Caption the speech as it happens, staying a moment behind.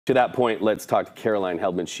To that point, let's talk to Caroline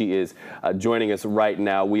Heldman. She is joining us right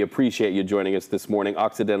now. We appreciate you joining us this morning,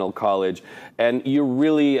 Occidental College. And you're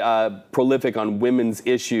really prolific on women's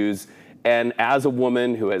issues. And as a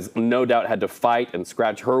woman who has no doubt had to fight and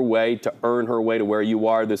scratch her way to earn her way to where you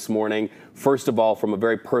are this morning, first of all, from a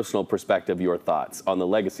very personal perspective, your thoughts on the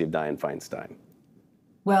legacy of Dianne Feinstein.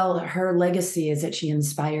 Well, her legacy is that she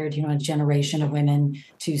inspired, a generation of women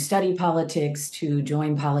to study politics, to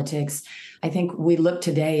join politics. I think we look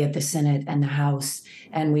today at the Senate and the House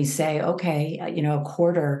and we say, okay, a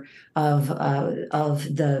quarter of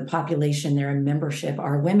the population there in membership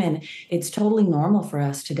are women. It's totally normal for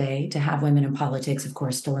us today to have women in politics, of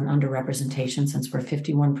course, still an underrepresentation since we're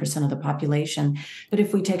 51% of the population. But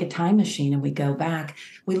if we take a time machine and we go back,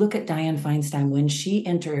 we look at Dianne Feinstein. When she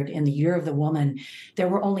entered in the Year of the Woman, there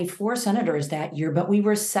were only 4 senators that year, but we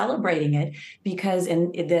were celebrating it because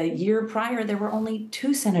in the year prior, there were only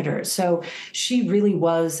 2 senators. So she really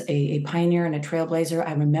was a pioneer and a trailblazer.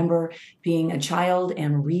 I remember being a child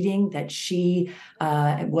and reading that she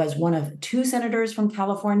was one of 2 senators from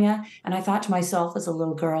California. And I thought to myself as a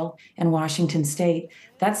little girl in Washington State,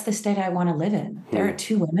 that's the state I want to live in. There are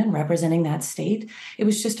 2 women representing that state. It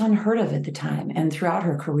was just unheard of at the time. And throughout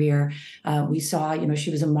her career, we saw,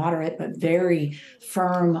 she was a moderate but very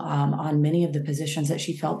firm on many of the positions that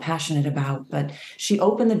she felt passionate about. But she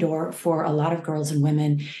opened the door for a lot of girls and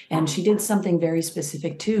women. And she did something very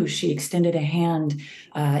specific too. She extended a hand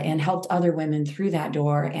and helped other women through that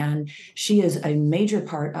door. And she is a major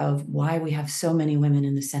part of why we have so many women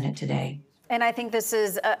in the Senate today. And I think this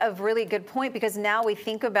is a really good point, because now we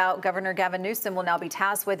think about Governor Gavin Newsom will now be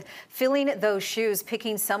tasked with filling those shoes,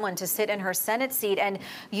 picking someone to sit in her Senate seat. And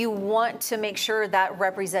you want to make sure that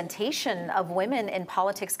representation of women in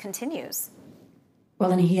politics continues.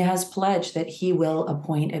 Well, and he has pledged that he will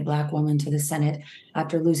appoint a Black woman to the Senate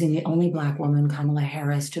after losing the only Black woman, Kamala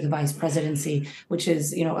Harris, to the vice presidency, which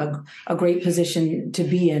is, a great position to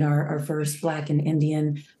be in, our first Black and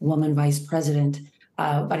Indian woman vice president.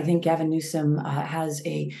 But I think Gavin Newsom has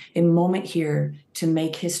a moment here to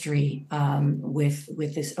make history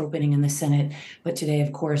with this opening in the Senate. But today,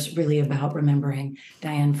 of course, really about remembering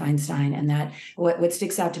Dianne Feinstein. And that what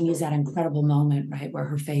sticks out to me is that incredible moment, right, where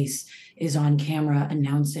her face is on camera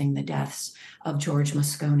announcing the deaths of George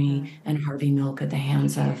Moscone and Harvey Milk at the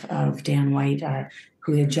hands of Dan White,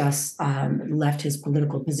 who had just left his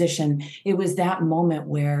political position. It was that moment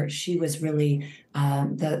where she was really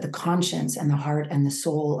the conscience and the heart and the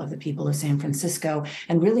soul of the people of San Francisco,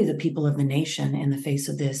 and really the people of the nation in the face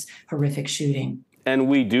of this horrific shooting. And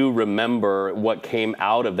we do remember what came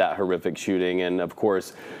out of that horrific shooting. And of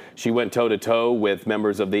course, she went toe-to-toe with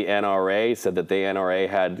members of the NRA, said that the NRA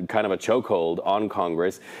had kind of a chokehold on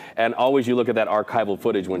Congress. And always you look at that archival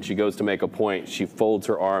footage, when she goes to make a point, she folds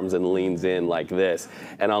her arms and leans in like this.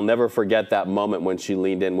 And I'll never forget that moment when she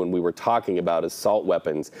leaned in when we were talking about assault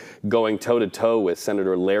weapons, going toe-to-toe with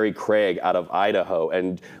Senator Larry Craig out of Idaho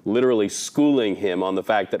and literally schooling him on the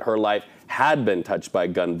fact that her life had been touched by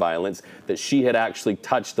gun violence, that she had actually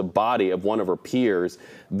touched the body of one of her peers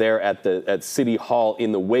there at City Hall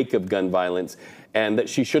in the wake of gun violence, and that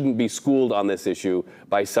she shouldn't be schooled on this issue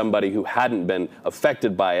by somebody who hadn't been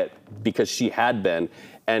affected by it because she had been.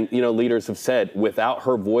 And, leaders have said without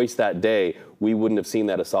her voice that day, we wouldn't have seen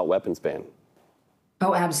that assault weapons ban.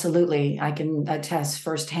 Oh, absolutely. I can attest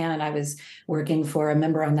firsthand. I was working for a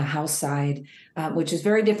member on the House side, which is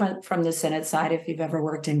very different from the Senate side. If you've ever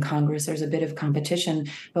worked in Congress, there's a bit of competition,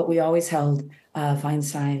 but we always held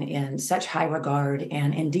Feinstein in such high regard.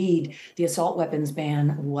 And indeed, the assault weapons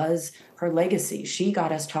ban was her legacy. She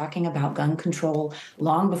got us talking about gun control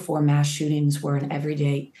long before mass shootings were an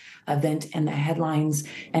everyday event in the headlines.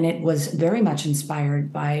 And it was very much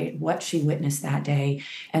inspired by what she witnessed that day.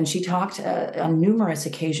 And she talked on numerous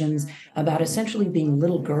occasions about essentially being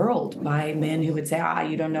little girled by men who would say,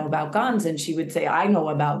 you don't know about guns. And she would say, I know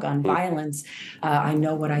about gun violence. I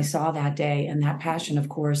know what I saw that day. And that passion, of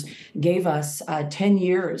course, gave us 10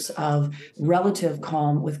 years of relative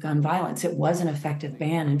calm with gun violence. It was an effective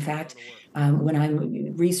ban. In fact, when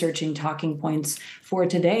I'm researching talking points for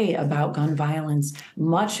today about gun violence,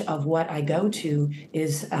 much of what I go to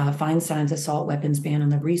is Feinstein's assault weapons ban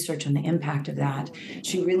and the research and the impact of that.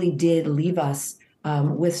 She really did leave us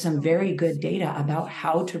with some very good data about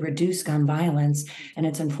how to reduce gun violence. And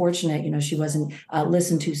it's unfortunate, she wasn't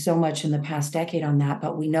listened to so much in the past decade on that,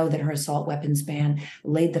 but we know that her assault weapons ban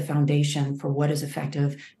laid the foundation for what is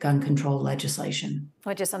effective gun control legislation.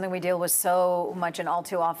 Which is something we deal with so much and all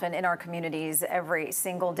too often in our communities every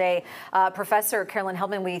single day. Professor Caroline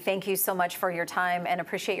Heldman, we thank you so much for your time and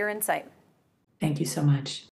appreciate your insight. Thank you so much.